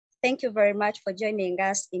Thank you very much for joining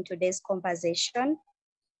us in today's conversation.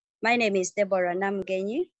 My name is Deborah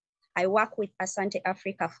Namgenyi. I work with Asante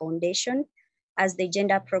Africa Foundation as the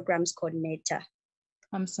Gender Programs Coordinator.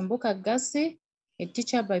 I'm Sambuka Gasi, a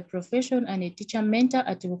teacher by profession and a teacher mentor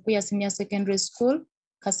at Bukuya Senior Secondary School,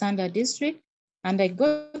 Kasanda District. And I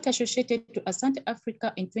got associated to Asante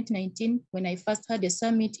Africa in 2019 when I first had a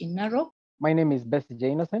summit in Narok. My name is Bessie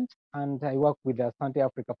J. Innocent, and I work with the Asante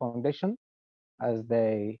Africa Foundation as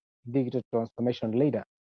the Digital Transformation Leader.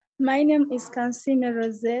 My name is Kansine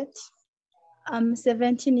Rosette. I'm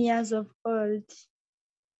 17 years of old.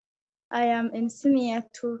 I am in senior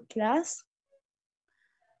 2 class.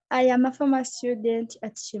 I am a former student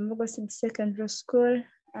at Chimbogo Secondary School,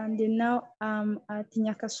 and now I'm at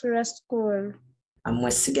Nyakasura School. I'm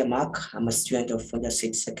Wesige Mark. I'm a student of Fonja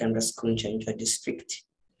City Secondary School in Chanjwa District.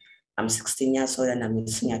 I'm 16 years old and I'm in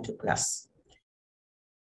senior 2 class.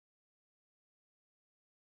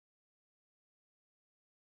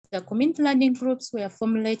 The community learning groups were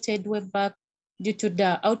formulated way back due to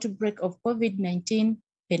the outbreak of COVID-19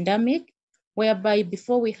 pandemic, whereby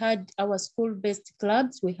before we had our school-based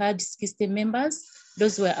clubs, we had 60 members.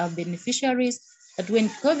 Those were our beneficiaries. But when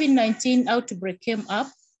COVID-19 outbreak came up,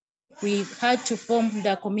 we had to form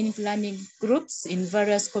the community learning groups in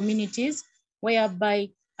various communities, whereby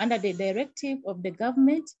under the directive of the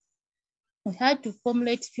government, we had to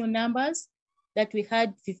formulate few numbers that we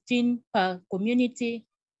had 15 per community.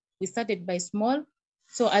 We started by small.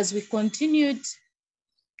 So as we continued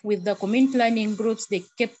with the community learning groups, they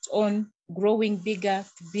kept on growing bigger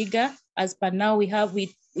to bigger. As per now, we have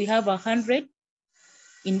 100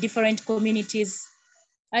 in different communities.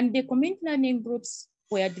 And the community learning groups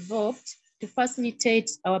were developed to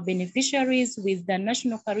facilitate our beneficiaries with the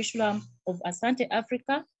national curriculum of Asante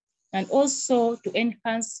Africa, and also to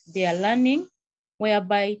enhance their learning,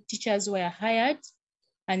 whereby teachers were hired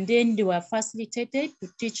and then they were facilitated to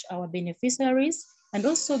teach our beneficiaries and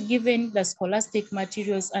also given the scholastic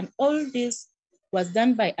materials. And all this was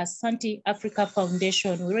done by Asante Africa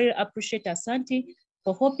Foundation. We really appreciate Asante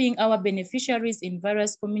for helping our beneficiaries in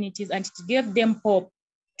various communities, and it gave them hope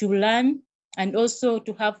to learn and also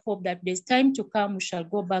to have hope that there's time to come, we shall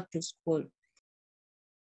go back to school.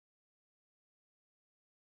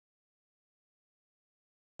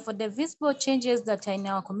 For the visible changes that are in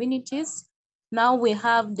our communities, now we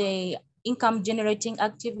have the income generating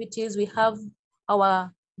activities. We have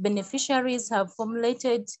our beneficiaries have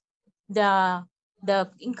formulated the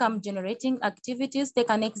income generating activities. Take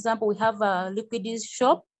an example, we have a liquid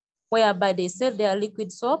shop whereby they sell their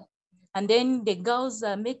liquid soap, and then the girls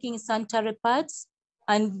are making sanitary pads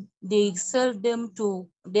and they sell them to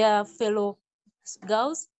their fellow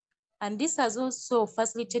girls. And this has also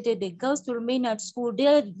facilitated the girls to remain at school.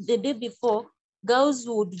 The day before, girls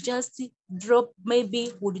would just drop,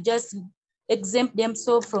 maybe would just exempt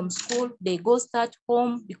themselves from school. They go start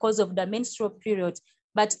home because of the menstrual period.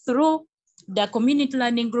 But through the community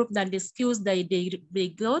learning group and the skills that they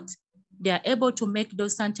got, they are able to make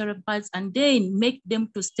those sanitary pads and then make them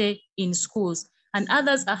to stay in schools. And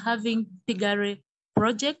others are having piggery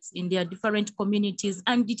projects in their different communities,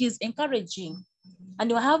 and it is encouraging. And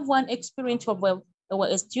we have one experience of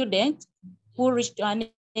a student who reached an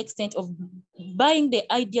extent of buying the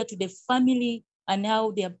idea to the family and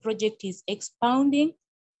how their project is expounding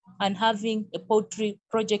and having a poultry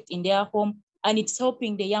project in their home, and it's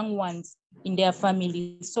helping the young ones in their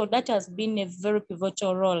family. So that has been a very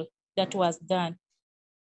pivotal role that was done.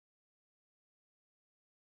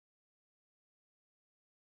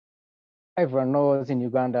 Everyone knows in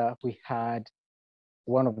Uganda, we had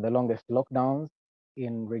one of the longest lockdowns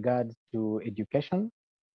in regards to education.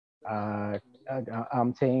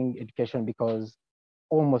 I'm saying education because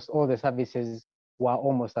almost all the services were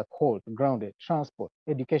almost at halt, grounded, transport,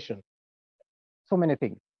 education, so many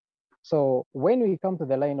things. So when we come to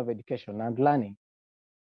the line of education and learning,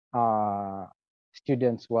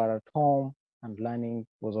 students were at home and learning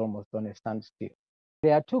was almost on a standstill.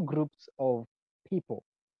 There are two groups of people.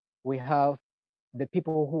 We have the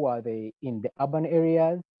people who are in the urban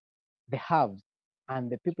areas, the haves,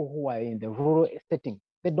 and the people who are in the rural setting,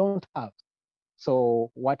 they don't have.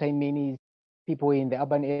 So what I mean is people in the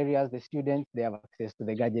urban areas, the students, they have access to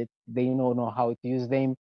the gadgets, they know how to use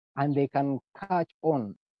them, and they can catch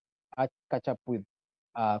up with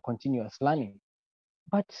continuous learning.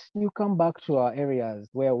 But you come back to our areas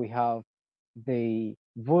where we have the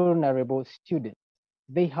vulnerable students.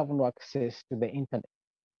 They have no access to the internet.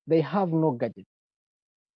 They have no gadgets.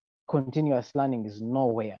 Continuous learning is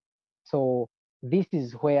nowhere. So this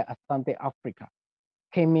is where Asante Africa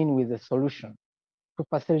came in with a solution to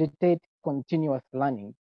facilitate continuous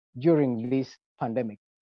learning during this pandemic.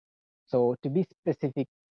 So to be specific,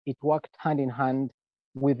 it worked hand in hand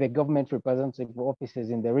with the government representative offices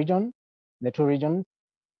in the region, the two regions,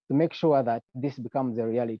 to make sure that this becomes a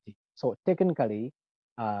reality. So technically,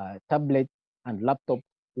 tablets and laptops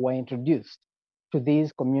were introduced to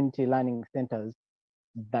these community learning centers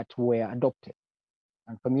that were adopted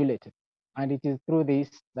and formulated. And it is through this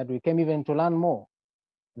that we came even to learn more.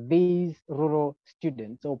 These rural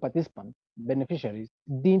students or participants, beneficiaries,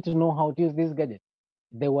 didn't know how to use these gadgets.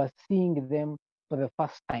 They were seeing them for the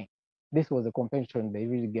first time. This was a compensation they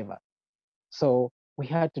really gave us. So we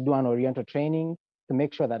had to do an oriental training to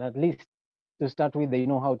make sure that at least to start with, they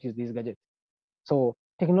know how to use these gadgets. So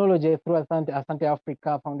technology through Asante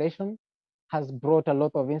Africa Foundation has brought a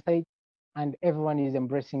lot of insight and everyone is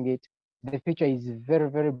embracing it. The future is very,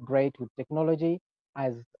 very bright with technology.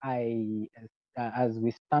 As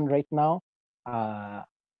we stand right now,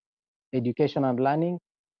 education and learning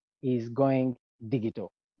is going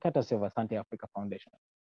digital, courtesy of Asante Africa Foundation.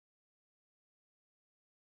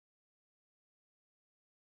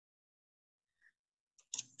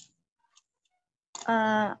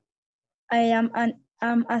 I am an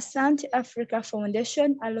Asante Africa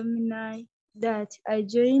Foundation alumni that I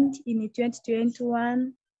joined in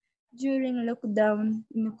 2021 during lockdown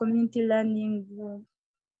in community learning group.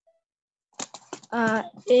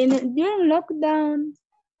 During lockdown,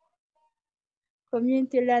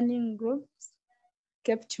 community learning groups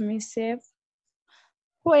kept me safe.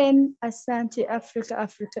 When Asante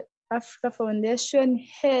Africa Foundation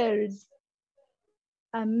held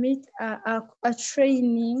a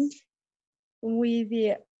training with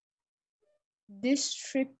the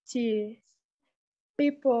district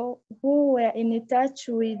people who were in touch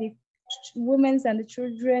with women's and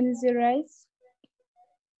children's rights.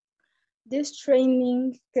 This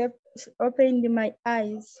training kept opened my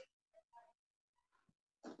eyes.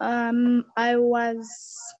 I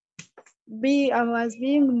was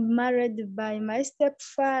being married by my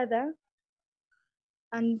stepfather,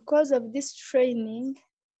 and because of this training,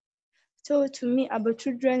 taught me about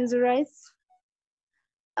children's rights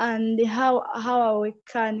and how we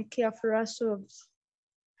can care for ourselves.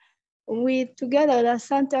 Together with the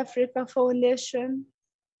Asante Africa Foundation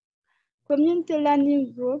Community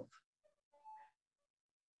Learning Group,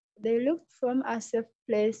 they looked from a safe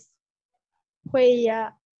place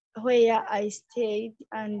where I stayed,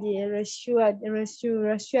 and they rescued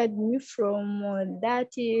me from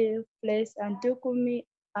that place and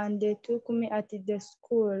they took me at the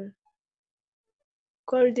school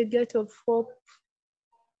called the Gate of Hope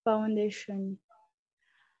Foundation.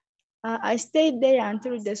 I stayed there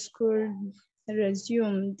until the school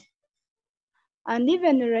resumed. And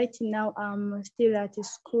even right now, I'm still at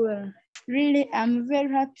school. Really, I'm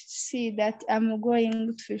very happy to see that I'm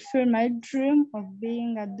going to fulfill my dream of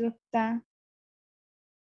being a doctor.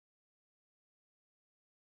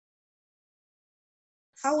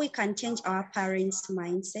 How we can change our parents'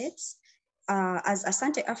 mindsets. As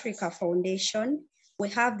Asante Africa Foundation, we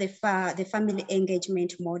have the family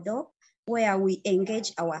engagement model, where we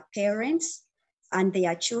engage our parents and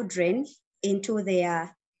their children into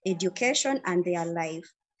their education and their life.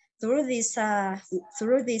 Through this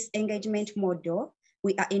engagement model,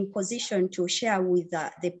 we are in position to share with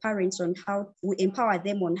the parents on how we empower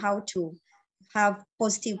them on how to have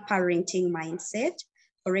positive parenting mindset.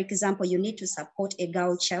 For example, you need to support a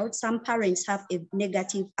girl child. Some parents have a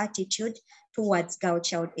negative attitude towards girl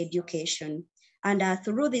child education. And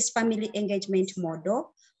through this family engagement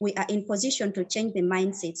model, we are in position to change the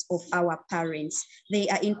mindsets of our parents. They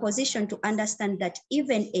are in position to understand that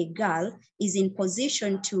even a girl is in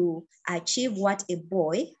position to achieve what a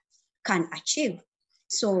boy can achieve.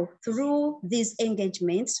 So through these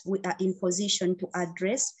engagements, we are in position to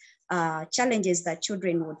address challenges that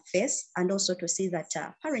children would face, and also to see that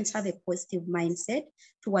parents have a positive mindset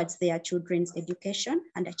towards their children's education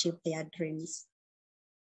and achieve their dreams.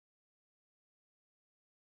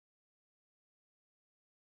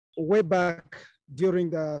 Way back during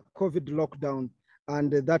the COVID lockdown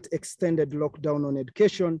and that extended lockdown on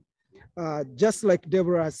education, just like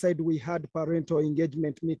Deborah said, we had parental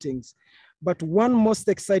engagement meetings. But one most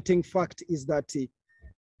exciting fact is that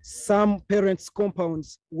some parents'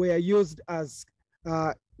 compounds were used as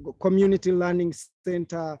community learning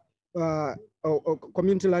center or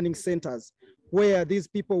community learning centers, where these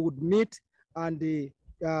people would meet and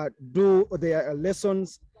do their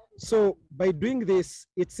lessons. So by doing this,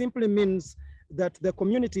 it simply means that the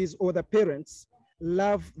communities or the parents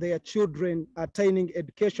love their children attaining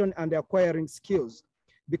education and acquiring skills,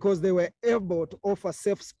 because they were able to offer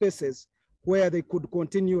safe spaces where they could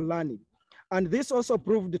continue learning. And this also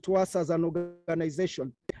proved to us as an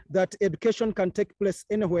organization that education can take place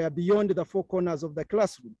anywhere beyond the four corners of the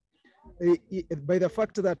classroom, by the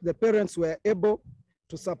fact that the parents were able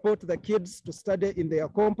to support the kids to study in their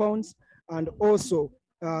compounds, and also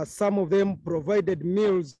some of them provided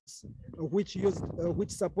meals which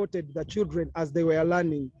supported the children as they were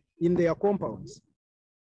learning in their compounds.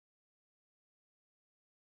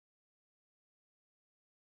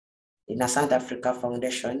 In Asante Africa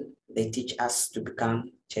Foundation, they teach us to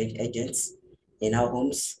become change agents in our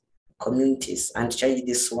homes, communities, and change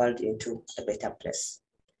this world into a better place.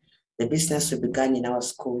 The business we began in our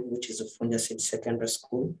school, which is Ufunja City Secondary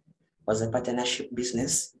School, was a partnership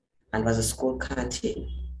business and was a school canteen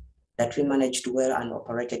that we managed well and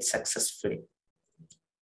operated successfully.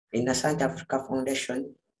 In Asante Africa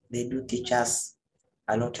Foundation, they do teach us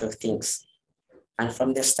a lot of things. And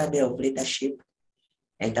from the study of leadership,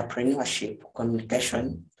 entrepreneurship,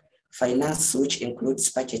 communication, finance, which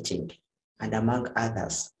includes budgeting, and among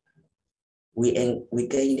others, we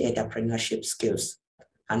gained entrepreneurship skills.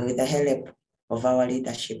 And with the help of our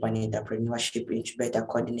leadership and entrepreneurship incubator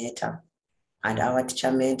coordinator and our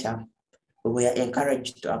teacher mentor, we were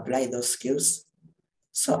encouraged to apply those skills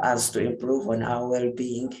so as to improve on our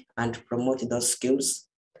well-being and promote those skills,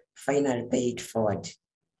 finally pay it forward.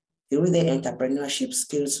 Through the entrepreneurship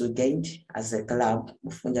skills we gained as a club,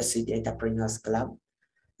 Ufunja City Entrepreneurs Club,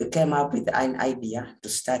 we came up with an idea to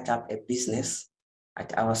start up a business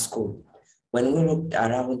at our school. When we looked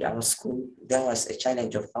around our school, there was a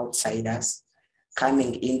challenge of outsiders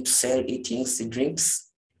coming in to sell eatings,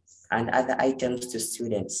 drinks, and other items to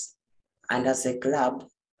students. And as a club,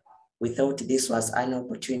 we thought this was an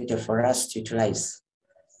opportunity for us to utilize.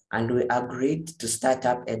 And we agreed to start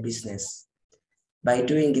up a business. By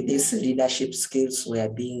doing this, leadership skills were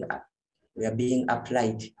being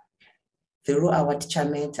applied. Through our teacher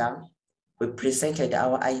mentor, we presented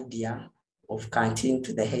our idea of canteen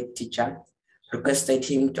to the head teacher, requested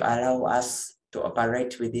him to allow us to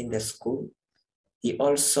operate within the school. He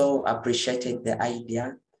also appreciated the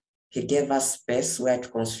idea. He gave us space where to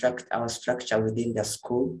construct our structure within the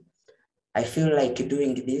school. I feel like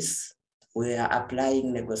doing this, we are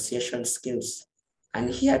applying negotiation skills, and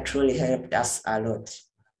he had truly helped us a lot.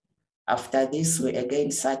 After this, we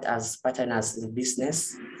again sat as partners in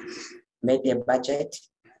business, made a budget.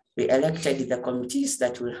 We elected the committees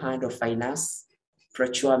that will handle finance,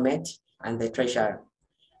 procurement, and the treasurer.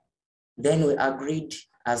 Then we agreed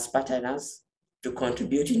as partners to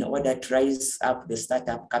contribute in order to raise up the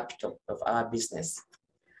startup capital of our business.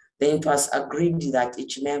 Then it was agreed that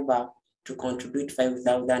each member to contribute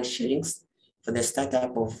 5,000 shillings for the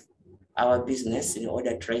startup of our business in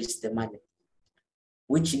order to raise the money,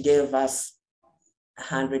 which gave us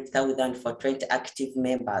 100,000 for 20 active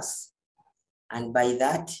members. And by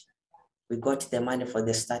that, we got the money for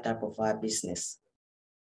the startup of our business.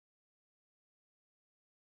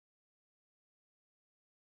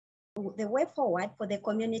 The way forward for the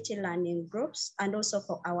community learning groups and also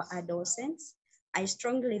for our adolescents, I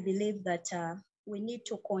strongly believe that we need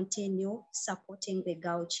to continue supporting the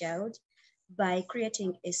girl child by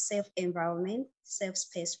creating a safe environment, safe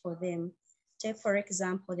space for them. Take, for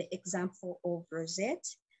example, the example of Rosette,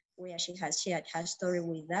 where she has shared her story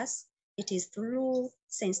with us. It is through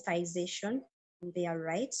sensitization on their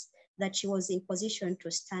rights that she was in position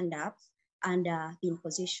to stand up and in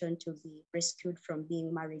position to be rescued from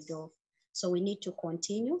being married off. So we need to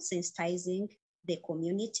continue sensitizing the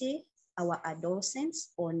community, our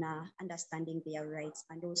adolescents, on understanding their rights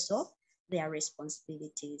and also their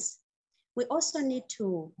responsibilities. We also need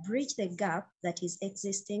to bridge the gap that is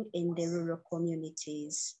existing in the rural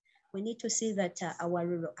communities. We need to see that our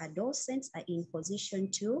rural adolescents are in position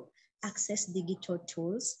to access digital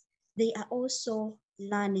tools. They are also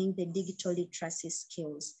learning the digital literacy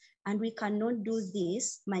skills. And we cannot do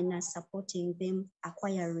this minus supporting them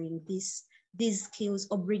acquiring these skills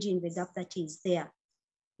or bridging the gap that is there.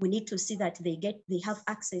 We need to see that they have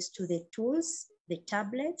access to the tools, the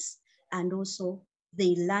tablets, and also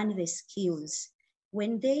they learn the skills.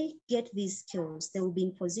 When they get these skills, they will be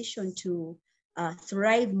in position to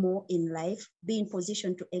thrive more in life, be in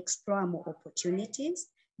position to explore more opportunities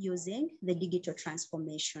using the digital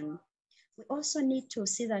transformation. We also need to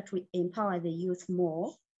see that we empower the youth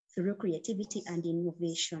more through creativity and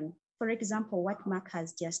innovation. For example, what Mark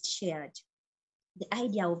has just shared, the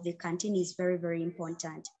idea of the canteen is very, very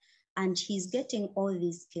important. And he's getting all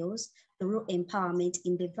these skills through empowerment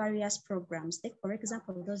in the various programs, like, for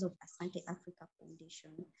example, those of Asante Africa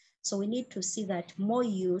Foundation. So we need to see that more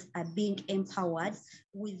youth are being empowered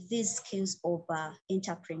with these skills of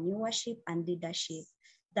entrepreneurship and leadership,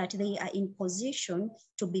 that they are in position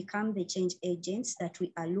to become the change agents that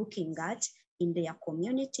we are looking at in their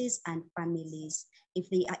communities and families. If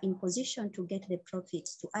they are in position to get the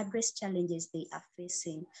profits to address challenges they are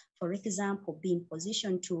facing, for example, be in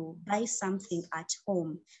position to buy something at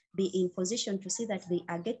home, be in position to see that they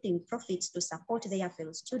are getting profits to support their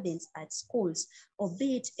fellow students at schools, or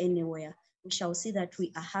be it anywhere, we shall see that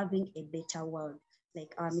we are having a better world.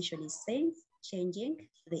 Like our mission is saying, changing,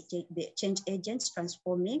 the change agents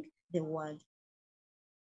transforming the world.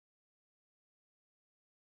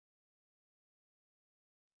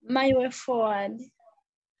 My way forward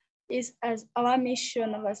is, as our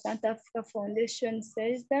mission of Asante Africa Foundation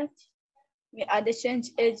says, that we are the change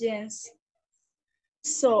agents.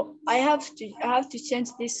 So I have to change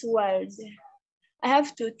this world. I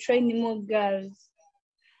have to train more girls.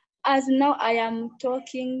 As now I am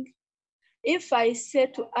talking, if I say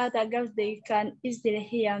to other girls, they can easily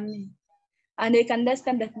hear me and they can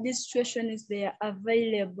understand that this situation is there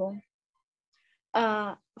available.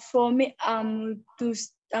 For me, to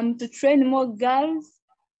train more girls,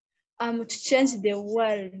 to change the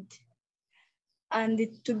world and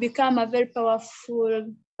to become a very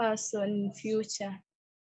powerful person in the future.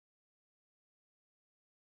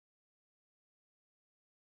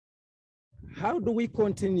 How do we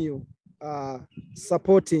continue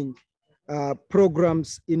supporting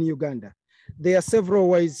programs in Uganda? There are several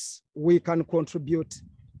ways we can contribute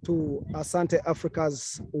to Asante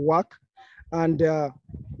Africa's work. And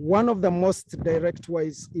one of the most direct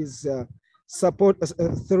ways is support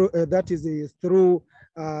through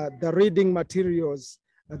the reading materials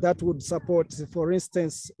that would support, for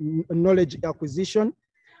instance, knowledge acquisition.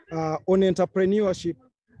 On entrepreneurship,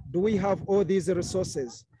 do we have all these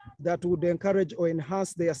resources that would encourage or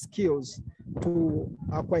enhance their skills to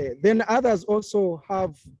acquire? Then others also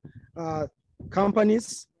have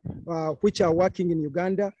companies which are working in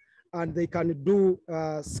Uganda, and they can do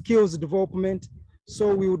skills development.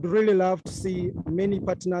 So we would really love to see many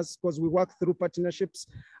partners, because we work through partnerships,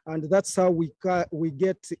 and that's how we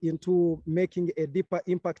get into making a deeper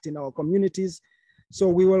impact in our communities. So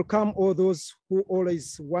we welcome all those who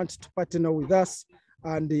always want to partner with us,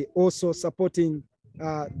 and also supporting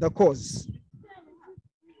the cause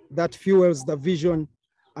that fuels the vision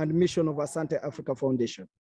and mission of Asante Africa Foundation.